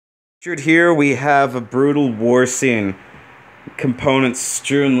Pictured here, we have a brutal war scene. Components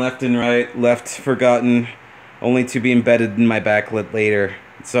strewn left and right, left forgotten, only to be embedded in my backlit later,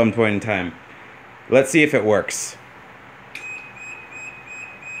 at some point in time. Let's see if it works.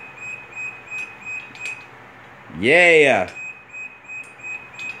 Yeah!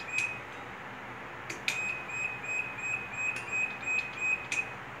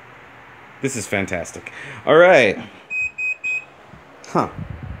 This is fantastic. Alright. Huh.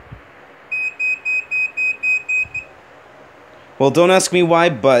 Well, don't ask me why,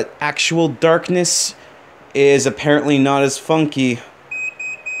 but actual darkness is apparently not as funky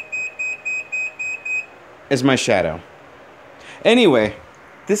as my shadow. Anyway,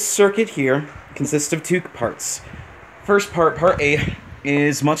 this circuit here consists of two parts. First part, part A,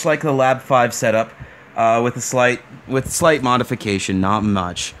 is much like the Lab 5 setup, with slight modification, not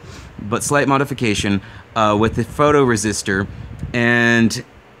much, but slight modification, with the photoresistor, and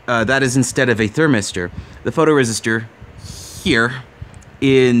that is instead of a thermistor. The photoresistor here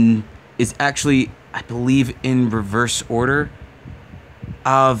is actually, I believe, in reverse order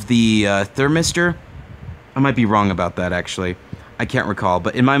of the thermistor. I might be wrong about that, actually. I can't recall,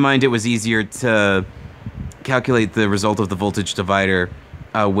 but in my mind it was easier to calculate the result of the voltage divider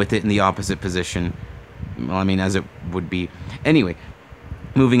with it in the opposite position. Well, I mean, as it would be. Anyway,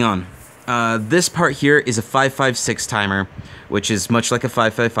 moving on. This part here is a 556 timer, which is much like a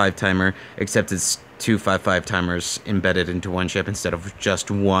 555 timer, except it's two 555 timers embedded into one chip instead of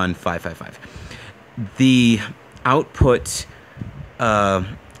just one 555. The output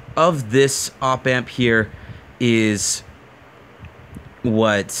of this op amp here is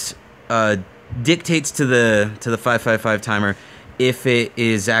what dictates to the 555 timer if it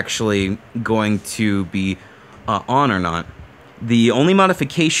is actually going to be on or not. The only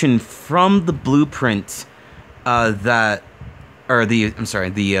modification from the blueprint the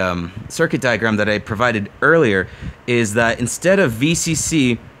circuit diagram that I provided earlier is that instead of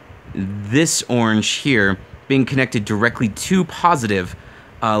VCC, this orange here, being connected directly to positive,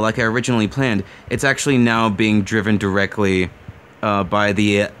 like I originally planned, it's actually now being driven directly by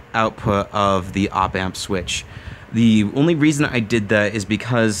the output of the op-amp switch. The only reason I did that is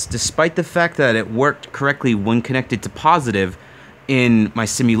because despite the fact that it worked correctly when connected to positive in my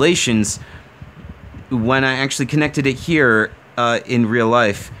simulations, when I actually connected it here in real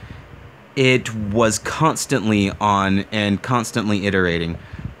life, it was constantly on and constantly iterating,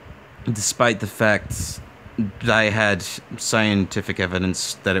 despite the fact that I had scientific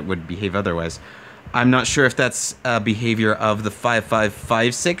evidence that it would behave otherwise. I'm not sure if that's behavior of the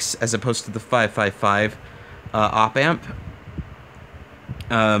 5556 as opposed to the 555 op amp,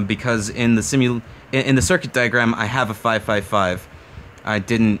 because in the circuit diagram I have a 555. I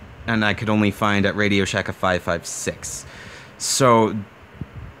didn't, and I could only find at Radio Shack a 556. So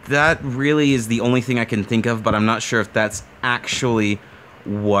that really is the only thing I can think of, but I'm not sure if that's actually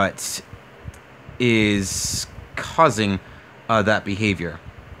what is causing that behavior.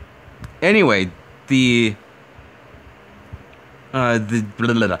 Anyway, the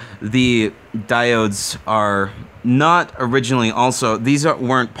diodes are not originally also,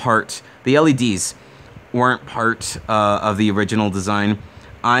 weren't part, the LEDs weren't part of the original design.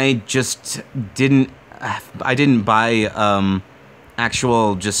 I just didn't buy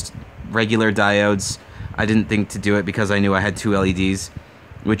actual just regular diodes. I didn't think to do it because I knew I had two LEDs,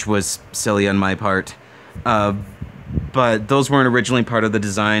 which was silly on my part. But those weren't originally part of the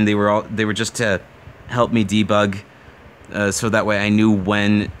design. They were just to help me debug, so that way I knew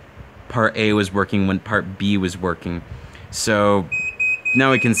when part A was working, when part B was working. So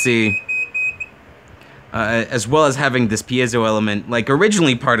now we can see, as well as having this piezo element, like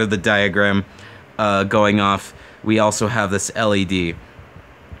originally part of the diagram, going off, we also have this LED.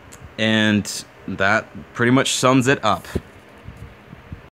 And that pretty much sums it up.